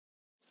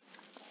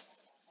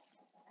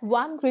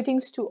Warm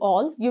greetings to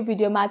all. यो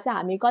भिडियोमा चाहिँ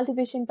हामी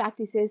कल्टिभेसन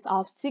प्र्याक्टिसेस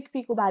अफ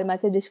चिकपीको बारेमा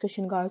चाहिँ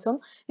डिस्कसन गर्छौं।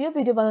 यो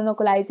भिडियो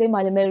बनाउनको लागि चाहिँ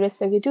मैले मेरो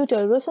रेस्पेक्टेड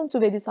ट्युटर रोशन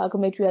सुवेदी सरको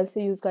मेटेरियल्स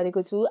चाहिँ युज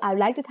गरेको छु। I would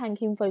like to thank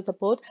him for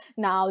support.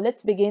 Now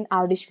let's begin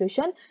our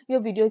discussion. यो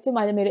भिडियो चाहिँ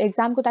मैले मेरो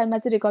एक्जामको टाइममा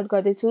चाहिँ रेकर्ड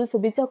गर्दै छु, सो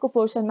बिचको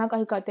पोर्सनमा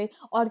कहीँ कतै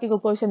अड्केको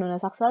पोर्सन हुन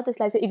सक्छ,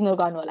 त्यसलाई चाहिँ इग्नोर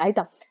गर्नु होला है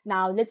त।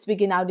 Now let's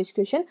begin our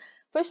discussion.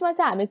 फर्स्टमा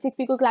चाहिँ हामी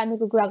चिकपीको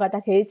क्लाइमेटको कुरा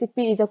गर्दाखेरि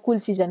chickpea is a Kul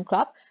season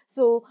crop.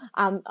 So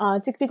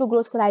चिकपीको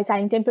ग्रोथको लागि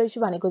चाहिने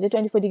टेम्परेचर भनेको चाहिँ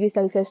 24 degree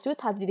Celsius to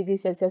 30 degree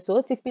Celsius हो।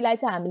 चिकपीलाई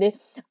चाहिँ हामीले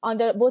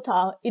अन्डर बोथ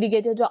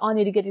इरिगेटेड र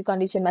अनइरिगेटेड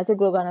कन्डिसनमा चाहिँ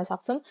ग्रो गर्न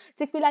सक्छौँ।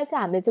 चिकपीलाई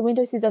चाहिँ हामीले चाहिँ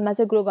विन्टर सिजनमा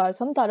चाहिँ ग्रो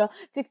गर्छौँ, तर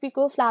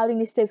चिकपीको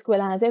फ्लावरिङ स्टेजको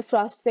बेलामा चाहिँ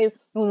फ्रस्ट चाहिँ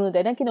हुनु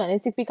हुँदैन, किनभने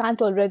chickpea can't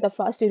tolerate the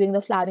first during the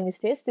flowering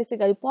stage. त्यसै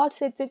गरी पट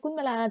सेट चाहिँ कुन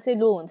बेलामा चाहिँ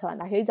लो हुन्छ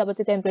भन्दाखेरि जब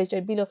चाहिँ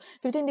टेम्परेचर बिलो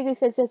 15 डिग्री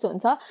सेल्सियस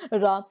हुन्छ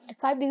र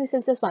 5 डिग्री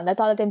सेल्सियस भन्दा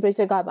तल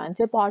टेम्परेचर गयो भने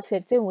चाहिँ पट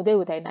सेट चाहिँ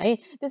हुँदैन है।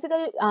 त्यसै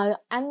गरी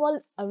एनुअल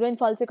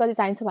रेनफल चाहिँ कति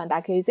चाहिन्छ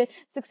भन्दाखेरि चाहिँ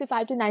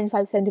 65 to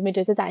 95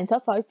 सेन्टिमिटर चाहिँ चाहिन्छ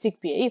फर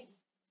चिकपी है।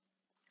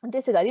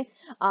 त्यसै गरी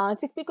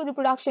चिकपीको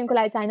रिप्रोडक्सनको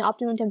लागि चाहिने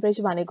अप्टिमम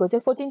टेम्परेचर भनेको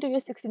चाहिँ 14 to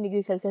 16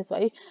 डिग्री सेल्सियस हो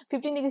है।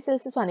 15 डिग्री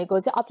सेल्सियस भनेको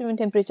चाहिँ अप्टिमम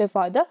टेम्परेचर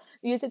फर द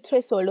यो चाहिँ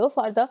थ्रेसहोल्ड हो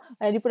for the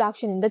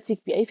reproduction in the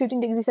chickpea है।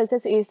 15 degree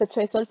Celsius is the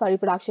threshold for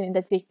reproduction in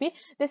the chickpea.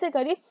 त्यसै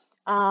गरी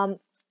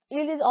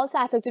yield is also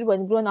affected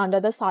when grown under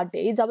the short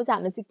day। जब चाहिँ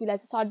हामीले चिकपीलाई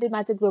चाहिँ short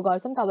डेमा चाहिँ ग्रो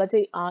गर्छौँ तब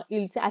चाहिँ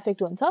yield चाहिँ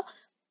एफेक्ट हुन्छ।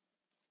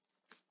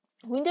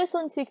 विन्टर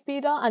सोन चिकपी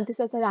र अनि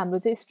त्यस पछाडि हाम्रो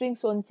चाहिँ स्प्रिङ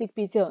सोन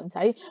चिकपी चाहिँ हुन्छ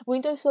है।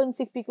 विन्टर सोन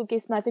चिकपीको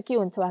केसमा चाहिँ के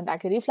हुन्छ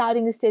भन्दाखेरि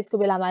फ्लावरिङ स्टेजको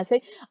बेलामा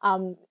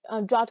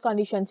चाहिँ ड्रट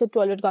कन्डिसन चाहिँ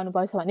टोलरेट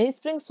गर्नुपर्छ भने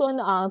स्प्रिङ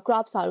सोन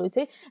क्रप्सहरू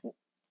चाहिँ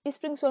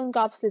स्प्रिङ सोन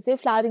क्रप्सले चाहिँ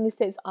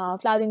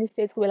फ्लावरिङ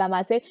स्टेजको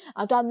बेलामा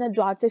चाहिँ टर्मिनल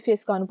ड्रट चाहिँ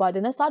फेस गर्नु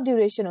पर्दैन, सर्ट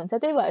ड्युरेसन हुन्छ।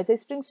 त्यही भएर चाहिँ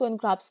स्प्रिङ सोन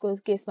क्रप्सको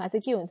केसमा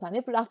चाहिँ के हुन्छ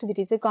भने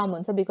प्रोडक्टिभिटी चाहिँ कम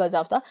हुन्छ because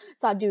of the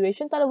short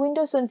duration. तर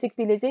विन्टर सोन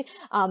चिकपीले चाहिँ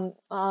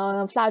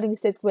फ्लावरिङ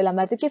स्टेजको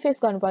बेलामा चाहिँ के फेस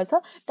गर्नुपर्छ,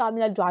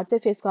 टर्मिनल ड्रट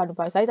चाहिँ फेस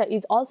गर्नुपर्छ है त।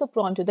 Is also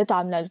prone to the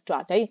terminal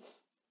ड्रट है।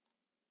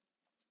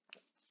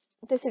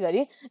 त्यसै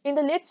गरी in the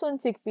late Son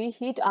chickpea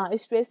hit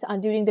stress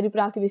during the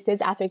reproductive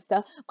stage effects the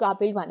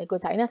crop yield भनेको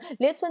छैन।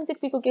 लेट सोन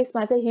चिकपीको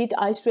केसमा चाहिँ हिट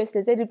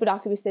स्ट्रेसले चाहिँ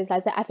रिप्रोडक्टिभ स्टेजलाई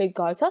चाहिँ एफेक्ट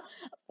गर्छ।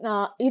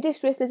 हिट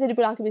स्ट्रेसले चाहिँ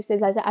रिप्रोडक्टिभ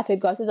स्टेजलाई चाहिँ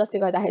एफेक्ट गर्छ, जसले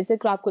गर्दाखेरि चाहिँ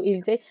क्रपको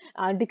यिल्ड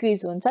चाहिँ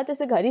डिक्रिज हुन्छ।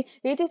 त्यसै गरी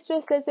हिट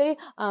स्ट्रेसले चाहिँ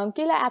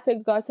केलाई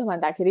एफेक्ट गर्छ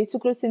भन्दाखेरि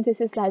सुक्रोज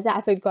सिन्थेसिसलाई चाहिँ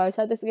एफेक्ट गर्छ।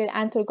 त्यसै गरी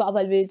एन्थरको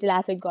अभाइलेबिलिटीलाई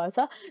एफेक्ट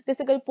गर्छ।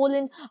 त्यसै गरी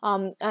pollen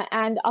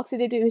and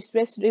अक्सिडेटिभ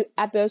stress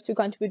appears to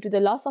contribute to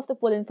the loss of the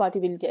pollen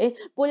fertility है।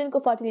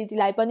 पोलनको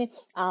फर्टिलिटीलाई पनि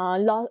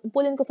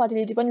पोलनको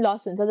फर्टिलिटी पनि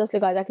लस हुन्छ, जसले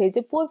गर्दाखेरि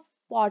चाहिँ पोर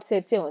पट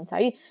सेट चाहिँ हुन्छ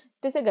है।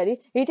 त्यसै गरी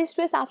hit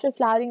stress after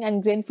flowering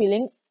and grain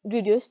feeling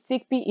reduce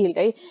chickpea yield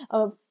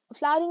है।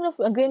 फ्लावरिङ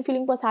र ग्रेन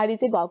फिलिङ पछाडि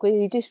चाहिँ भएको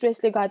हिट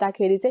स्ट्रेसले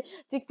गर्दाखेरि चाहिँ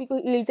चिकपीको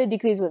यिल्ड चाहिँ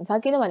डिक्रिज हुन्छ,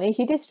 किनभने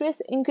हिट स्ट्रेस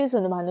इन्क्रिज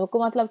हुनु भनेको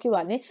मतलब के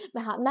भने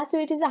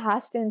म्याचुरिटी चाहिँ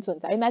हास्ट टेन्स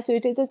हुन्छ है।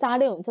 म्याचुरिटी चाहिँ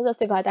चाँडै हुन्छ,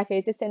 जसले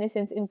गर्दाखेरि चाहिँ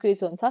सेनेसेन्स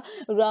इन्क्रिज हुन्छ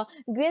र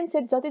ग्रेन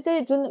सेट जति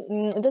चाहिँ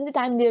जति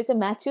टाइम लिएर चाहिँ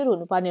म्याच्योर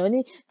हुनुपर्ने हो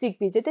नि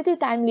चिकपी चाहिँ त्यति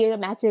टाइम लिएर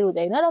म्याच्योर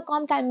हुँदैन र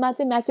कम टाइममा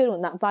चाहिँ म्याच्योर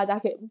हुन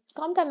पर्दाखेरि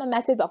कम टाइममा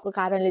म्याच्योर भएको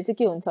कारणले चाहिँ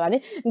के हुन्छ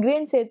भने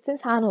ग्रेन सेट चाहिँ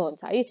सानो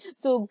हुन्छ है।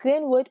 सो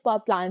ग्रेन वेट पर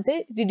प्लान्ट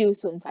चाहिँ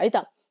रिड्युस हुन्छ है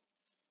त।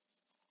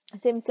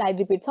 सेम स्लाइड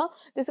रिपिट छ।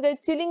 त्यसै गरी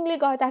चिलिङले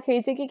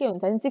गर्दाखेरि चाहिँ के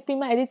हुन्छ भने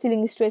चिकपीमा यदि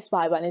चिलिङ स्ट्रेस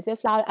भयो भने चाहिँ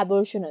फ्लावर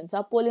एबोर्सन हुन्छ,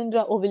 पोलन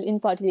र ओभल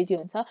इन्फर्टिलिटी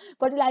हुन्छ,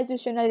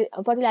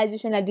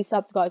 फर्टिलाइजेसनलाई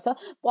डिस्टर्ब गर्छ,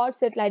 पट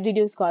सेटलाई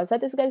रिड्युस गर्छ।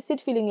 त्यसै गरी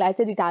सिड फिलिङलाई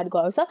चाहिँ रिटार्ड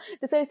गर्छ।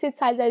 त्यसै गरी सिड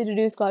साइजलाई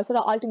रिड्युस गर्छ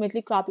र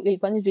अल्टिमेटली क्रप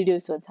यिल्ड पनि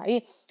रिड्युस हुन्छ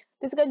है।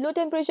 त्यसै गरी low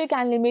temperature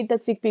can limit the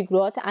chickpea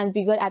growth and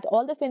भिगर at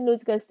all the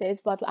फेनोलोजिकल stage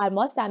but are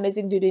must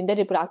damaging during the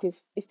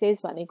reproductive stage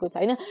भनेको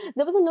छैन।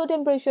 जब चाहिँ लो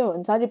टेम्परेचर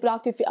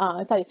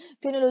हुन्छ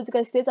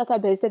फेनोलोजिकल स्टेज अथवा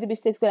भेजिटेटिभ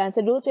स्टेजको बेला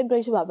चाहिँ लो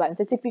टेम्परेचर भयो भने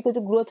चाहिँ चिकपीको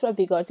चाहिँ ग्रोथ र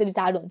भिगर चाहिँ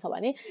रिटार्ड हुन्छ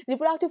भने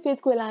रिप्रोडक्टिभ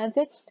फेजको बेला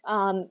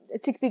चाहिँ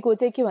चिकपीको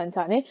चाहिँ के भन्छ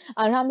भने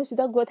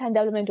राम्रोसित ग्रोथ एन्ड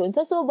डेभलपमेन्ट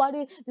हुन्छ। सो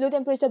बडी लो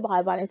टेम्परेचर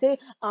भयो भने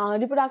चाहिँ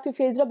रिप्रोडक्टिभ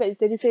फेज र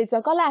भेजिटेटिभ फेजमा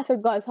कसलाई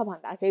एफेक्ट गर्छ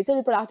भन्दाखेरि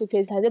चाहिँ रिप्रोडक्टिभ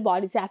फेजलाई चाहिँ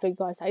बडी चाहिँ एफेक्ट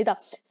गर्छ है त।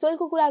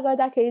 सोइलको कुरा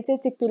गर्दाखेरि चाहिँ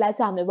चिकपीलाई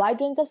चाहिँ हामीले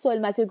वाइड रेन्ज अफ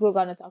सोइलमा चाहिँ ग्रो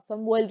गर्न सक्छौँ।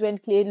 Well drain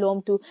clay loam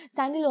to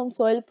sandy loam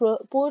soil,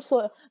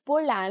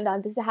 pore land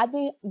अनि त्यसै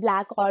happy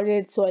black or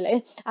red soil है।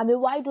 हामीले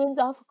वाइड रेन्ज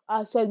अफ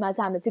सोइलमा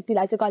चाहिँ हामीले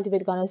चिकपीलाई चाहिँ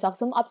कल्टिभेट गर्न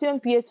सक्छौँ। अप्टिमम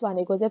पीएच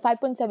भनेको चाहिँ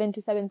 5.7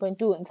 to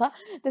 7.2 हुन्छ।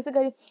 त्यसै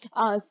गरी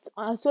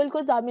सोइलको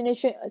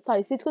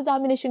सिडको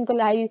जर्मिनेसनको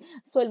लागि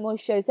सोइल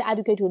मोइस्चर चाहिँ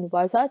एडुकेट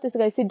हुनुपर्छ। त्यसै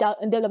गरी सिड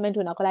डेभलपमेन्ट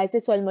हुनको लागि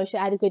चाहिँ सोइल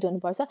मोइस्चर एडुकेट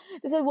हुनुपर्छ।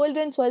 त्यसै well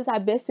drain soils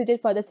are best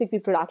suited for the chickpea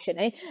production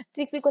है।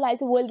 चिकपीको लागि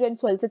चाहिँ वेल ड्रेन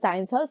सोइल चाहिँ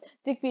चाहिन्छ।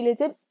 चिकपीले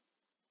चाहिँ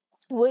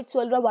वेट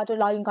सोइल र वाटर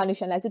लगिङ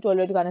कन्डिसनलाई चाहिँ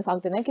टोलरेट गर्न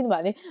सक्दैन,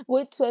 किनभने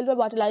वेट सोइल र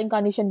वाटर लगिङ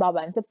कन्डिसन भयो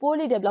भने चाहिँ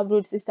पोरली डेभलप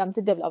रुट सिस्टम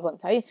चाहिँ डेभलप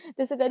हुन्छ है।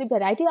 त्यसै गरी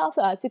भेराइटी अफ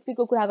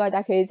चिकपीको कुरा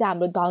गर्दाखेरि चाहिँ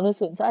हाम्रो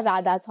धनुष हुन्छ,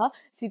 राधा छ,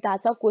 सीता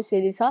छ,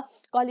 कोसेली छ,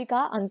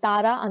 कलिका अनि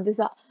तारा अनि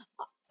त्यसै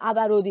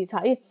आबारोधी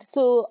छ है।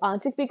 सो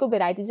चिकपीको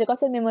भेराइटी चाहिँ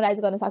कसरी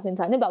मेमोराइज गर्न सकिन्छ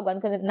भने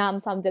भगवानको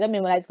नाम सम्झेर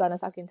मेमोराइज गर्न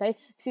सकिन्छ है।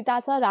 सीता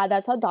छ, राधा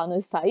छ,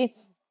 धनुष छ है,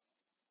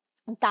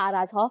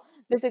 तारा छ।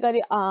 त्यसै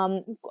गरी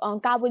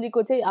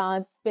काबुलीको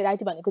चाहिँ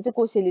भेराइटी भनेको चाहिँ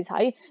कोसेली छ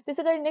है।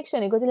 त्यसैगरी नेक्स्ट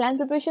भनेको चाहिँ ल्यान्ड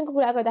प्रिपरेसनको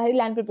कुरा गर्दाखेरि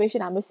ल्यान्ड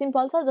प्रिपरेसन हाम्रो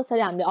सिम्पल छ, जसरी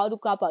हामीले अरू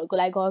क्रपहरूको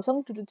लागि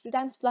गर्छौँ 2 to 3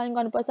 टाइम्स प्लानिङ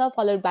गर्नुपर्छ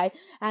फलोड बाई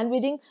ह्यान्ड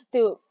विडिङ,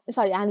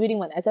 ह्यान्ड विडिङ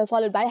भन्दा चाहिँ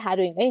फलोड बाई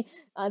ह्यारोइङ है।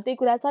 त्यही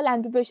कुरा छ।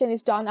 Land preparation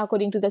is done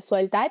according to the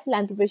soil type.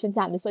 Land preparation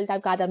चाहिँ हामीले सोइल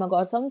टाइपको आधारमा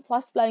गर्छौँ।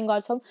 फर्स्ट प्लानिङ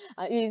गर्छौँ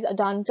is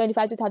done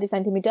 25 to 30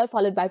 centimetre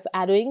followed by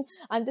ह्यारोइङ।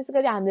 अनि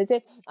त्यसैगरी हामीले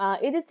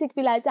चाहिँ यदि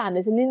चिकपीलाई चाहिँ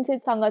हामीले चाहिँ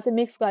लिन्सिडसँग चाहिँ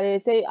मिक्स गरेर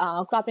चाहिँ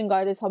क्रपिङ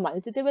गर्दैछौँ भने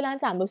चाहिँ त्यो बेला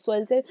चाहिँ हाम्रो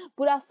सोइल चाहिँ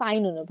पुरा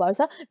फाइन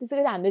हुनुपर्छ।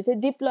 त्यसैगरी हामीले चाहिँ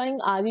deep प्लोइङ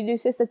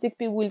reduces the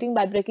chickpea विल्टिङ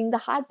by breaking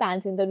the hard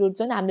pans in the root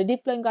John. हामीले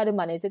डिप प्लोइङ गऱ्यौँ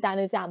भने चाहिँ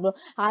त्यहाँनिर चाहिँ हाम्रो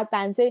हार्ड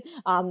प्यान चाहिँ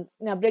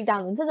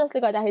ब्रेकडाउन हुन्छ,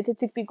 जसले गर्दाखेरि चाहिँ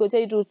चिकपीको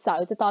चाहिँ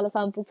रुट्सहरू चाहिँ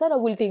तलसम्म पुग्छ र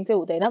विल्टिङ चाहिँ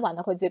हुँदैन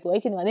भन्न खोजेको है।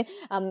 किनभने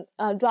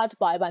ड्रट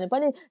भयो भने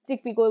पनि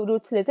चिकपीको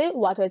रुट्सले चाहिँ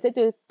वाटर चाहिँ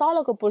त्यो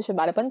तलको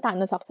पोर्सनबाट पनि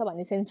तान्न सक्छ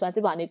भन्ने सेन्समा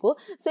चाहिँ भनेको।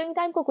 सोइङ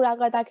टाइमको कुरा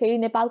गर्दाखेरि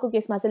नेपालको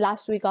केसमा चाहिँ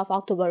लास्ट विक अफ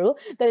अक्टोबर हो।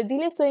 तर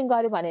डिले सोइङ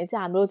गऱ्यो भने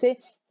चाहिँ हाम्रो चाहिँ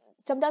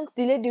sometimes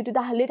delay due to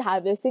the late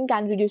harvesting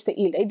can reduce the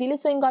yield. Delay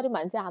showing गर्यौँ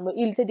भने चाहिँ हाम्रो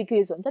yield चाहिँ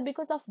डिक्रिज हुन्छ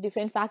बिकज अफ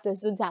डिफ्रेन्ट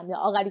फ्याक्टर्स जुन चाहिँ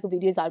हामीले अगाडिको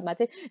भिडियोजहरूमा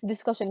चाहिँ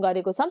डिस्कसन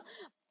गरेको छौँ।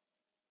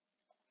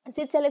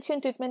 सीड सेलेक्सन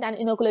ट्रिटमेन्ट एन्ड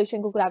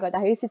इनोकुलेसनको कुरा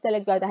गर्दाखेरि सीड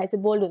सेलेक्ट गर्दाखेरि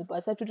चाहिँ बोल्ड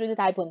हुनुपर्छ, ट्युटोरियल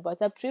टाइप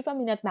हुनुपर्छ, फ्री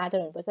फ्रम इनट म्याटर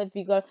हुनुपर्छ,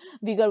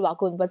 भिगर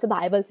भएको हुनुपर्छ,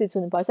 भाइबल सीड्स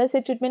हुनुपर्छ।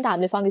 सीड ट्रिटमेन्ट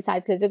हामीले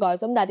फङ्गिसाइड्सले चाहिँ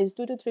गर्छौँ, that is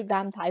 2 to 3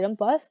 gram थाइरम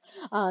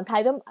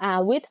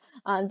with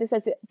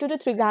त्यसपछि 2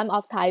 to 3 gram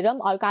of थाइरम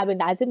or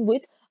carbendazim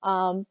with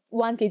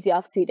 1 kg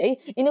of seed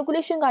है।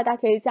 इनोकुलेसन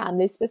गर्दाखेरि चाहिँ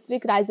हामीले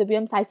स्पेसिफिक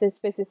राइजोबियम साइसेस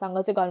स्पेसिससँग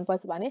चाहिँ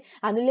गर्नुपर्छ भने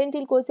हामीले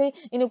लेन्टिलको चाहिँ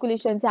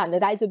इनोकुलेसन चाहिँ हामीले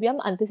राइजोबियम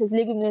अनि त्यसपछि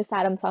लेग्युमिनस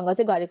सारमसँग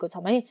चाहिँ गरेको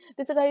छौँ है।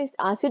 त्यसै गरी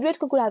सिड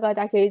रेटको कुरा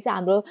गर्दाखेरि चाहिँ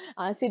हाम्रो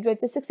सिड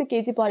रेट चाहिँ 60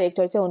 kg पर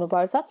हेक्टर चाहिँ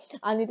हुनुपर्छ।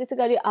 अनि त्यसै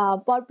गरी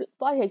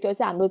पर हेक्टर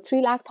चाहिँ हाम्रो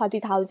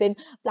 3,30,000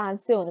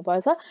 प्लान्ट्स चाहिँ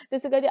हुनुपर्छ।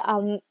 त्यसै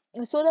गरी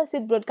सोलर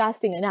सिड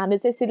ब्रोडकास्टिङ होइन, हामीले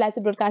चाहिँ सिडलाई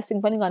चाहिँ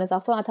ब्रोडकास्टिङ पनि गर्न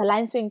सक्छौँ अथवा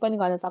लाइन स्विङ पनि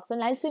गर्न सक्छौँ।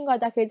 लाइन स्विङ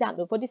गर्दाखेरि चाहिँ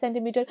हाम्रो 40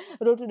 centimetre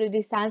row to row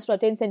distance र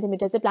 10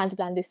 सेन्टिमिटर चाहिँ प्लान्ट टु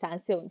प्लान्ट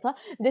डिस्टेन्स चाहिँ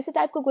हुन्छ। देसी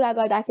टाइपको कुरा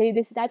गर्दाखेरि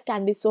देसी type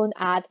can be Son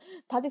at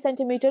 30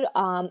 centimetre.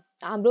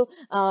 हाम्रो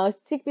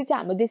चिकपी चाहिँ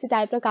हाम्रो देसी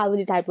टाइप र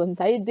काबुली टाइप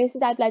हुन्छ है। देसी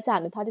टाइपलाई चाहिँ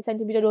हामीले 30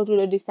 centimetre row to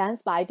row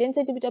distance by 10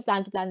 centimetre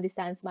plant to plant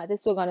डिस्टेन्समा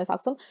चाहिँ सो गर्न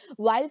सक्छौँ।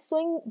 While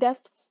showing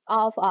depth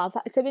of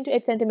 7 to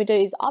 8 centimeter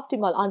is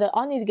optimal under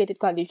unirrigated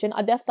condition.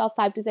 A depth of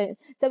 5 to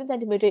 7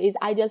 centimeter is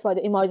ideal for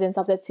the emergence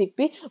of the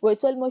chickpea where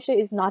soil moisture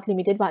is not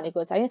limited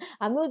भनेको छ है।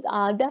 हाम्रो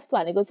depth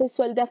भनेको चाहिँ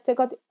soil depth चाहिँ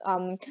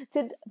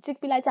कति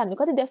चिकपीलाई चाहिँ हामीले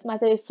कति डेप्थमा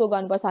चाहिँ सो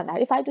गर्नुपर्छ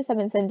भन्दाखेरि 5 to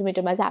 7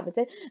 सेन्टिमिटरमा चाहिँ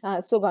हामीले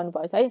चाहिँ सो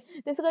गर्नुपर्छ है।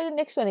 त्यसै गरी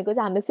नेक्स्ट भनेको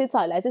चाहिँ हामीले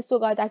सिड्सहरूलाई चाहिँ सो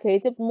गर्दाखेरि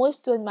चाहिँ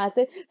मोइस्ट जोनमा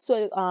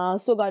चाहिँ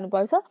सो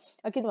गर्नुपर्छ,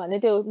 किनभने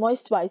त्यो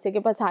मोइस्ट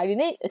भइसके पछाडि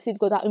नै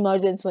सिडको त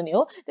इमर्जेन्स हुने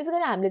हो। त्यसै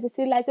गरी हामीले चाहिँ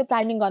सिडलाई चाहिँ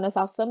प्राइमिङ गर्न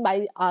सक्छौँ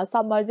by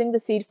submerging the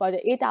seed for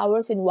 8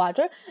 hours in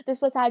water. त्यस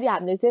पछाडि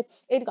हामीले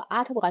चाहिँ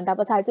 8 घण्टा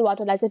पछाडि चाहिँ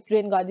वाटरलाई चाहिँ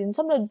ड्रेन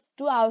गरिदिन्छौँ र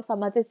 2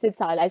 आवरसम्म चाहिँ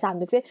सिड्सहरूलाई चाहिँ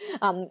हामीले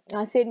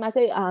चाहिँ सेडमा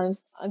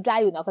चाहिँ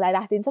ड्राई हुनको लागि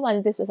राखिदिन्छौँ।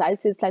 अनि त्यस पछाडि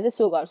सिड्सलाई चाहिँ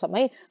सो गर्छौँ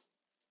है।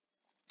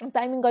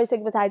 प्राइमिङ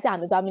गरिसके पछाडि चाहिँ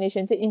हाम्रो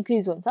डोमिनेसन चाहिँ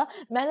इन्क्रिज हुन्छ।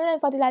 म्यानुअल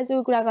एन्ड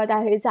फर्टिलाइजरको कुरा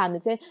गर्दाखेरि चाहिँ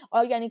हामीले चाहिँ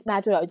अर्ग्यानिक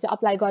म्याटरहरू चाहिँ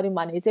अप्लाई गऱ्यौँ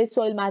भने चाहिँ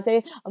सोइलमा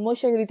चाहिँ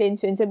मोइस्चर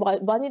रिटेन्सन चाहिँ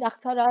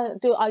बनिराख्छ र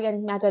त्यो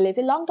अर्ग्यानिक म्याटरले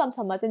चाहिँ लङ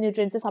टर्मसम्म चाहिँ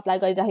न्युट्रिएन्ट चाहिँ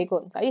सप्लाई गरिरहेको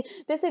हुन्छ है।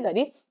 त्यसै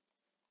गरी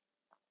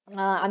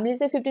हामीले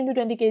चाहिँ 15 to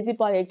 20 kg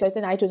पर हेक्टर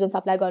चाहिँ नाइट्रोजन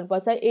सप्लाई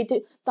गर्नुपर्छ।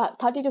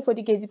 30 to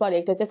 40 kg पर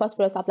हेक्टर चाहिँ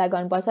फस्फोरस सप्लाई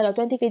गर्नुपर्छ र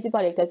 20 kg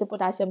पर हेक्टर चाहिँ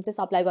पोटासियम चाहिँ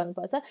सप्लाई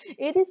गर्नुपर्छ।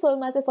 यदि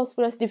सोइलमा चाहिँ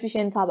फस्फोरस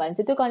डिफिसियन्ट छ भने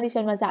चाहिँ त्यो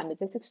कन्डिसनमा चाहिँ हामीले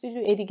चाहिँ 60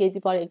 to 80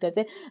 kg पर हेक्टर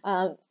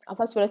चाहिँ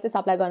फस्फोरस चाहिँ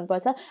सप्लाई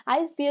गर्नुपर्छ।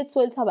 हाई पिएच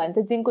सोइल छ भने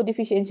चाहिँ जिङ्कको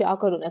डिफिसियन्सी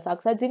अकर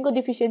हुनसक्छ। जिङ्कको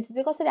डिफिसियन्सी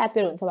चाहिँ कसरी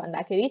एपियर हुन्छ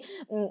भन्दाखेरि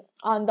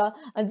अन्त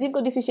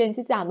जिङ्कको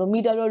डिफिसियन्सी चाहिँ हाम्रो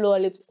मिडल र लोअर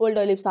लिप्स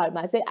ओल्डर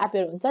लिप्सहरूमा चाहिँ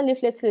एपियर हुन्छ।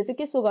 लिफलेट्सले चाहिँ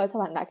के सो गर्छ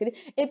भन्दाखेरि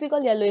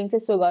एपिकल येलोइङ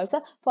चाहिँ सो गर्छ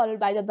followed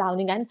by the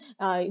browning and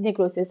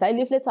necrosis है।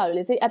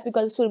 लिफलेट्सहरूले चाहिँ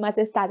एपिकल सुरुमा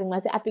चाहिँ स्टार्टिङमा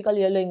चाहिँ एपिकल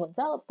येलोइङ हुन्छ,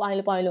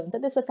 पहेँलो पहेँलो हुन्छ,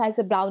 त्यस पछाडि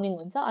चाहिँ ब्राउनिङ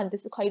हुन्छ अनि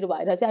त्यसको खैरो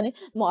भएर चाहिँ अनि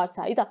मर्छ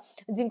है त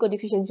जिङ्कको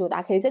डिफिसियन्सी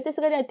हुँदाखेरि चाहिँ।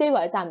 त्यसै गरी त्यही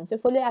भएर चाहिँ हामीले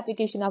चाहिँ फुल्ली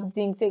एप्लिकेसन अफ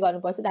जिङ्क चाहिँ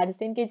गर्नुपर्छ, that is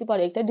 10 kg per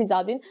hectare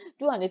dissolved in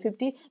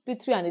 250 to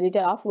 300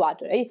 liter of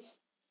water है।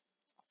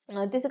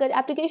 त्यसै गरी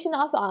application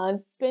of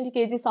 20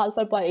 kg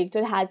sulphur per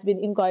hectare has been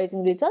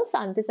encouraging results.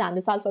 अनि त्यसै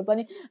हामीले सल्फर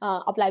पनि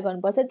अप्लाई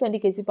गर्नुपर्छ 20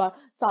 kg पर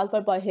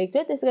सल्फर पर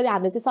हेक्टर। त्यसै गरी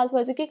हामीले चाहिँ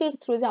सल्फर चाहिँ के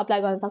थ्रु चाहिँ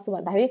अप्लाई गर्न सक्छौँ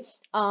भन्दाखेरि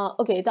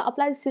ओके त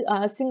अप्लाई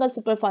सिङ्गल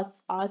सुपर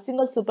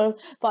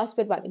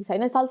फस्फेट भनेको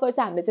छैन, सल्फर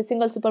चाहिँ हामीले चाहिँ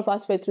सिङ्गल सुपर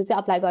फस्फेट थ्रु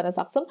चाहिँ अप्लाई गर्न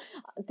सक्छौँ।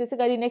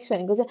 त्यसै गरी नेक्स्ट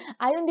भनेको चाहिँ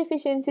iron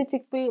deficiency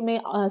chickpea may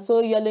so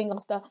येलोइङ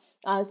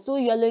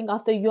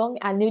of the young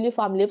and newly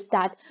form lips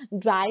that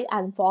dry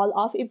and फल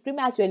of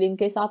प्रिम्याचुरली in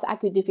case of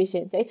acute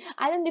deficiency.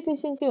 Iron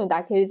deficiency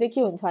हुँदाखेरि चाहिँ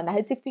के हुन्छ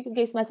भन्दाखेरि चिकपीको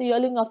केसमा चाहिँ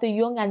येलोइङ of the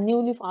young and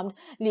newly form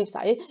lips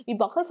है। यी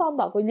भर्खर फर्म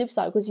भएको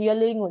लिप्सहरूको चाहिँ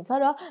येलोइङ हुन्छ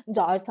र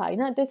झर्छ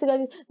होइन। त्यसै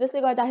गरी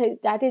जसले गर्दाखेरि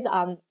द्याट इज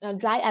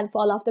ड्राई एन्ड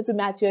फल of the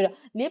प्रिम्याच्योर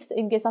lips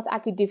in case of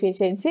acute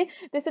deficiency.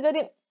 त्यसै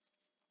गरी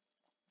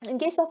in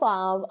case of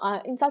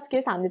in such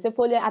case हामीले चाहिँ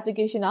foliar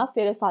application of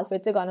ferrous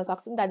sulfate चाहिँ गर्न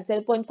सक्छौं, that is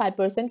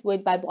 0.5%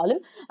 weight by volume.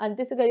 अनि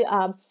त्यसै गरी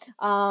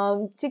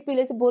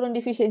चिकपीले चाहिँ बोरोन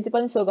डिफिसियन्सी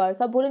पनि सो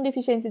गर्छ. बोरोन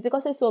डिफिसियन्सी चाहिँ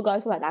कसरी सो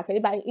गर्छ भन्दाखेरि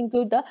by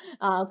include the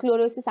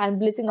chlorosis and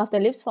bleaching of the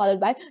lips followed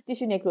by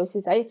tissue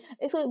necrosis है.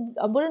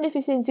 यसको बोरोन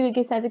डिफिसियन्सीको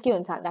केसमा चाहिँ के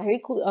हुन्छ भन्दाखेरि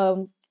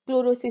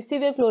क्लोरोसिस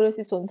सिभियर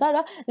क्लोरोसिस हुन्छ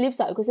र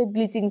लिप्सहरुको चाहिँ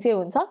ब्लिचिङ चाहिँ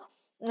हुन्छ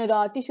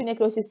र टिस्यु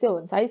नेक्रोसिस चाहिँ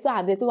हुन्छ है. सो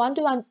हामीले चाहिँ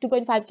 1 to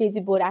 2.5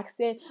 kg बोराक्स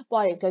चाहिँ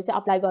पर हेक्टर चाहिँ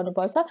अप्लाई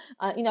गर्नुपर्छ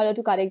in order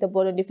to correct the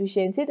boron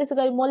deficiency. त्यसै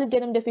गरी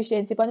मोलिब्डेनम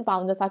डेफिसियन्सी पनि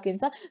पाउन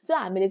सकिन्छ. सो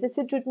हामीले चाहिँ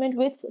seed treatment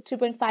with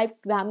 3.5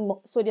 gram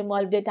sodium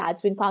molybdate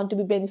has been found to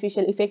be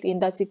beneficial effect in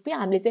the chickpea.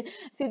 हामीले चाहिँ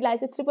सीडलाई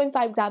चाहिँ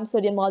 3.5 ग्राम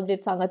सोडियम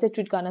मोलिब्डेटसँग चाहिँ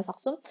ट्रिट गर्न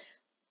सक्छौं.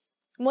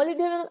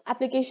 Molybdenum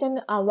application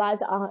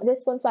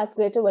response was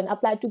greater when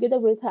applied together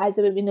with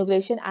rhizobium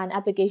inoculation and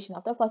application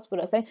of the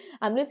phosphorus.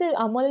 हामीले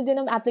चाहिँ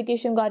molybdenum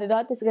application गरेर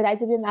त्यसै गरी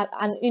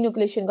rhizobium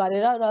inoculation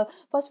गरेर र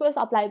phosphorus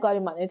apply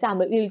गर्यौं भने चाहिँ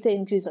हाम्रो yield चाहिँ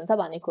increase हुन्छ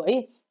भनेको है.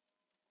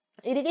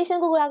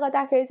 इरिगेसनको कुरा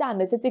गर्दाखेरि चाहिँ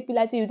हामीले चाहिँ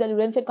चिकपीलाई चाहिँ युजुअली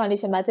रेनफेड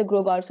कन्डिसनमा चाहिँ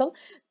ग्रो गर्छौं.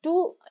 टु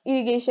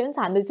इरिगेसन्स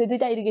हामीले चाहिँ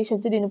दुईटा इरिगेसन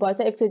चाहिँ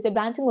दिनुपर्छ. एक चाहिँ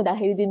ब्रान्चिङ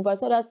हुँदाखेरि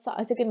दिनुपर्छ र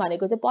सेकेन्ड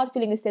भनेको चाहिँ पट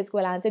फिलिङ स्टेजको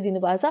बेलामा चाहिँ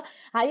दिनुपर्छ.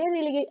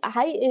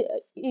 High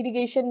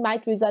irrigation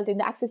might result in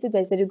the excessive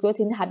vegetative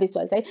growth in habit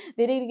soils है.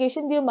 धेरै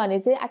इरिगेसन दियौं भने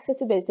चाहिँ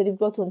एक्सेसिभ भेजिटेटिभ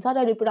ग्रोथ हुन्छ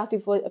र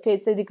रिप्रोडक्टिभ फेज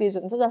चाहिँ डिक्रिज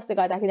हुन्छ, जसले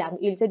गर्दाखेरि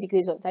हाम्रो यील्ड चाहिँ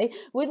डिक्रिज हुन्छ है.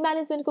 विड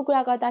म्यानेजमेन्टको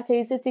कुरा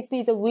गर्दाखेरि चाहिँ chickpea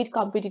is a weed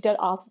competitor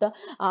of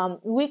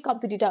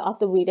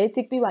the weed है.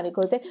 चिकपी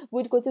भनेको चाहिँ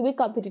विडको चाहिँ विड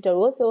कम्पिटिटर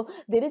हो. सो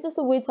धेरै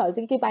जस्तो विड्सहरु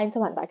चाहिँ के पाइन्छ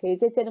भन्दाखेरि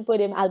चाहिँ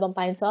चेनोपोडियम एल्बम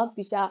पाइन्छ,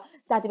 पिसा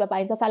साटिभा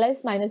पाइन्छ,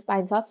 फ्यालरिस माइनस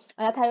पाइन्छ,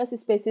 थाइरोस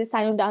स्पेसिस,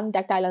 साइनोडान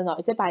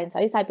डाक्टाइलनहरु चाहिँ पाइन्छ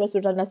है. साइप्रस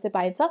रुटर्नस चाहिँ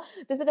पाइन्छ.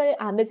 त्यसैगरी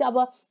हामीले चाहिँ अब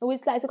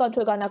विड्सलाई चाहिँ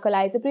कन्ट्रोल गर्नको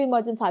लागि चाहिँ प्री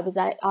इमर्जेन्स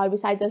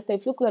हर्बिसाइड जस्तै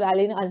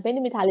फ्लुक्लोरालिन अनि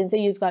पेनिमिथालिन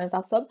चाहिँ युज गर्न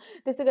सक्छौं.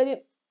 त्यसैगरी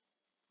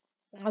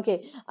ओके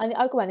अनि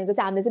अर्को भनेको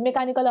चाहिँ हामीले चाहिँ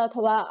मेकानिकल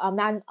अथवा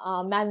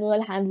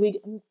म्यानुअल ह्यान्ड विड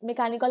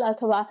मेकानिकल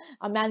अथवा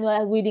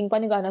म्यानुअल विडिङ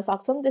पनि गर्न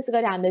सक्छौं.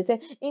 त्यसैगरी हामीले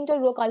चाहिँ इंटर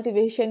रो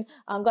कल्टिभेसन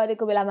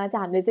गरेको बेलामा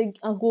चाहिँ हामीले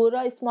चाहिँ हो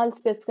र स्मल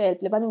स्पेसको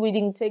हेल्पले पनि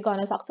विडिङ चाहिँ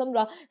गर्न सक्छौं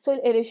र सोइल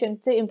एरेसन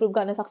चाहिँ इम्प्रुभ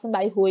गर्न सक्छौं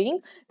बाइ होइङ.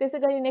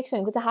 त्यसैगरी नेक्स्ट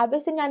भनेको चाहिँ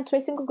हार्भेस्टिङ एन्ड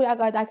थ्रेसिङको कुरा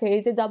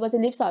गर्दाखेरि चाहिँ जब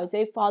चाहिँ लिप्सहरु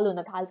चाहिँ फल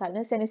हुन थाल्छ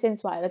हैन,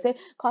 सेनेसेन्स भएर चाहिँ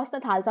खस्न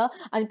थाल्छ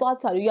अनि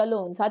पट्सहरु येलो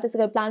हुन्छ,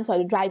 त्यसैगरी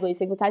प्लान्ट्सहरु ड्राई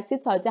भइसकेपछि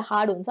सिड्सहरु चाहिँ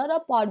हार्ड हुन्छ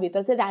र पट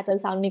भित्र चाहिँ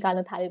र्याटल साउन्ड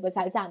निकाल्न थालेपछि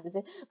चाहिँ हामीले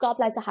चाहिँ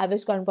क्रपलाई चाहिँ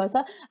हार्भेस्ट गर्नुपर्छ.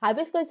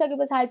 हार्भेस्ट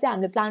गरिसकेपछि चाहिँ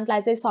हामीले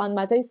प्लान्टलाई चाहिँ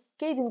सनमा चाहिँ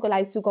केही दिनको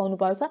लागि सुकाउनु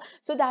पर्छ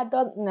so that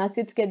the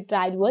seeds get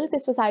dried well.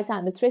 त्यसपछि चाहिँ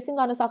हामीले थ्रेसिङ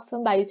गर्न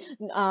सक्छौं बाइ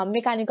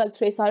मेकानिकल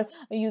थ्रेसर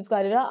युज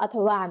गरेर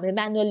अथवा हामीले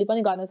म्यानुअली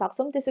पनि गर्न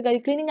सक्छौं. त्यसैगरी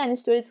क्लिनिङ एन्ड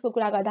स्टोरेजको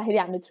कुरा गर्दाखेरि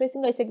हामीले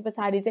थ्रेसिङ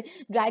गरिसकेपछि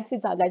चाहिँ ड्राइड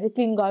सीड्सहरुलाई चाहिँ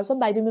क्लिन गर्छौं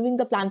बाइ रिमुभिङ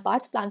द प्लान्ट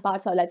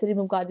पार्ट्सहरुलाई चाहिँ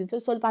रिमुभ गरिदिन्छौं,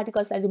 सोल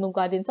पार्टिकल्सलाई रिमुभ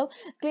गरिदिन्छौं.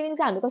 क्लिनिङ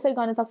चाहिँ हामीले कसरी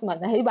गर्न सक्छौं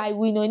भन्दाखेरि बाइ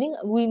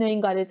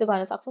विनोइङ गरेर चाहिँ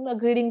गर्न सक्छौं र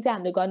ग्रेडिङ चाहिँ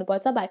हामीले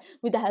गर्नुपर्छ by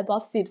with the help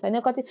of sips हैन.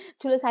 कति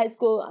ठुलो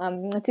साइजको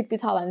चिकपी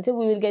छ भने चाहिँ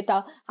we will get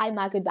a high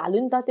market value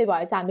नि त, त्यही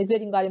भएर चाहिँ हामीले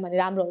ग्रेडिङ गर्यौं भने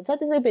राम्रो हुन्छ.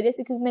 त्यसैगरी भेरियस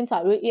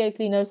इक्विपमेन्ट्सहरु, एयर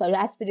क्लिनर्सहरु,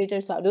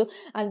 एस्पिरेटर्सहरु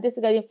अनि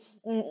त्यसैगरी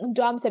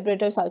ड्रम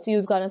सेपरेटर्सहरु चाहिँ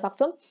युज गर्न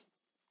सक्छौं.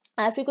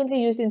 frequently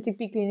used in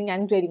chickpea cleaning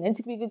and grading. And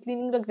chickpea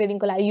cleaning र grading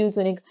को लागि use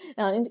हुने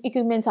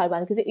इक्विपमेन्ट्सहरु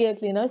भनेको चाहिँ एयर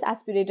क्लिनर्स,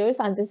 एस्पिरेटर्स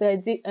अनि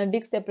त्यसैगरी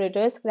डिस्क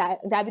सेपरेटर्स,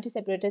 ग्राभिटी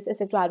सेपरेटर्स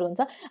एसेट्राहरु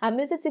हुन्छ.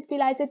 हामीले चाहिँ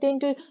चिकपीलाई चाहिँ 10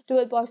 to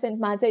 12%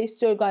 मा चाहिँ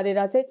स्टोर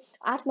गरेर चाहिँ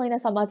 8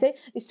 महिनासम्म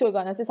चाहिँ स्टोर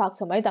गर्न चाहिँ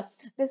सक्छौं है त.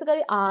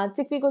 त्यसैगरी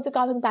चिकपीको चाहिँ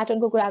क्रपिङ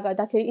प्याटर्नको कुरा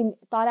गर्दाखेरि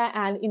तरा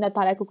एन्ड इन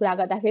तराको कुरा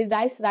गर्दाखेरि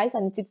राइस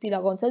अनि चिकपी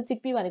लगाउँछ.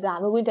 चिकपी भनेको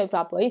हाम्रो विन्टर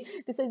क्रप हो है.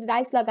 त्यसैले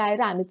राइस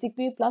लगाएर हामी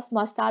चिकपी प्लस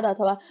मस्टार्ड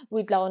अथवा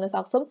व्हिट लगाउन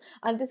सक्छौं.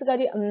 अनि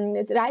त्यसैगरी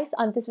राइस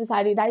अनि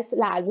त्यसपछि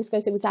राइसलाई हार्भेस्ट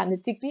गरिसकेपछि हामीले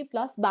चिकपी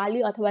प्लस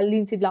बार्ली अथवा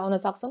लिनसीड लगाउन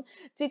सक्छौं.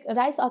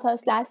 राइस अथवा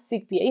स्ल्याश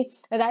चिकपी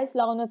है. राइस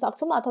लगाउन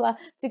सक्छौं अथवा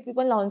चिकपी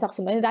पनि लगाउन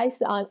सक्छौं है. राइस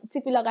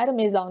चिकपी लगाएर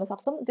मेज लगाउन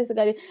सक्छौं.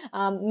 त्यसैगरी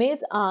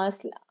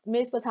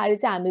मेज पछाडी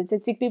चाहिँ हामीले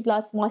चाहिँ चिकपी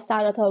प्लस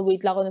मस्टार्ड अथवा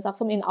व्हिट लगाउन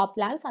सक्छौं इन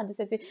अपल्यान्ड्स. अनि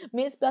त्यसपछि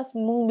मेज प्लस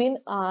मुङ बिन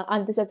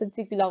अनि त्यसपछि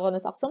चिकपी लगाउन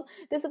सक्छौं.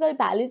 त्यसैगरी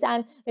भ्यालीज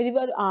एन्ड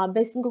रिभर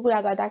बेसिनको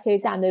कुरा गर्दाखेरि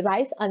चाहिँ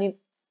हामीले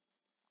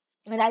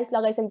राइस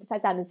लगाइसकेपछि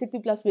चाहिँ हामीले चिकपी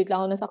प्लस व्हिट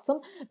लगाउन सक्छौं.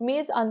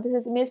 मेज अनि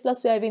त्यसपछि मेज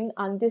प्लस सोयाबिन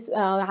अनि त्यस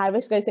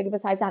हार्भेस्ट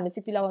गरिसकेपछि चाहिँ हामीले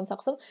चिकपी लगाउन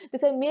सक्छौं.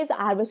 त्यसैले मेज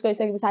हार्भेस्ट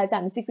गरिसकेपछि चाहिँ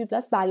हामीले चिकपी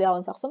प्लस बार्ली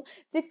लगाउन सक्छौं.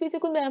 चिकपी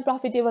चाहिँ कुन बेला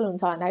प्रफिटेबल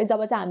हुन्छ भन्दाखेरि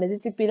जब चाहिँ हामीले चाहिँ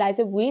चिकपीलाई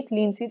चाहिँ व्हिट,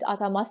 लिनसीड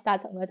अथवा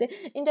मस्टार्डसँग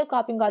चाहिँ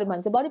इन्टरक्रपिङ गर्यौं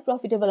भने चाहिँ बढी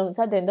प्रफिटेबल हुन्छ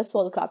देन द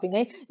सोल क्रपिङ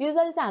है.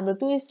 युजुअली चाहिँ हाम्रो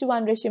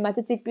 2:1 रेशियोमा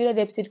चाहिँ चिकपी र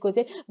रेपसीडको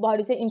चाहिँ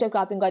बढी चाहिँ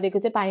इन्टरक्रपिङ गरेको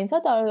चाहिँ पाइन्छ,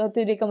 तर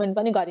त्यो रिकमेन्ड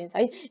पनि गरिन्छ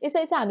है.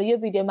 यसरी चाहिँ हामीले यो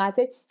भिडियोमा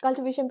चाहिँ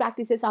कल्टिभेसन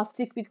प्र्याक्टिसेस अफ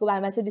चिकपीको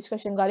बारेमा चाहिँ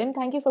डिस्कसन गर्यौं.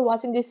 Thank you for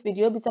watching this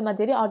video. बिचमा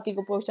धेरै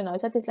अड्केको पोर्सनहरु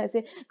छ, त्यसलाई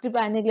चाहिँ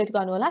कृपया नेग्लेक्ट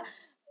गर्नु होला.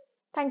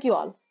 Thank you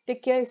all.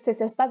 Take care. Stay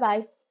safe. Bye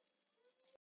bye.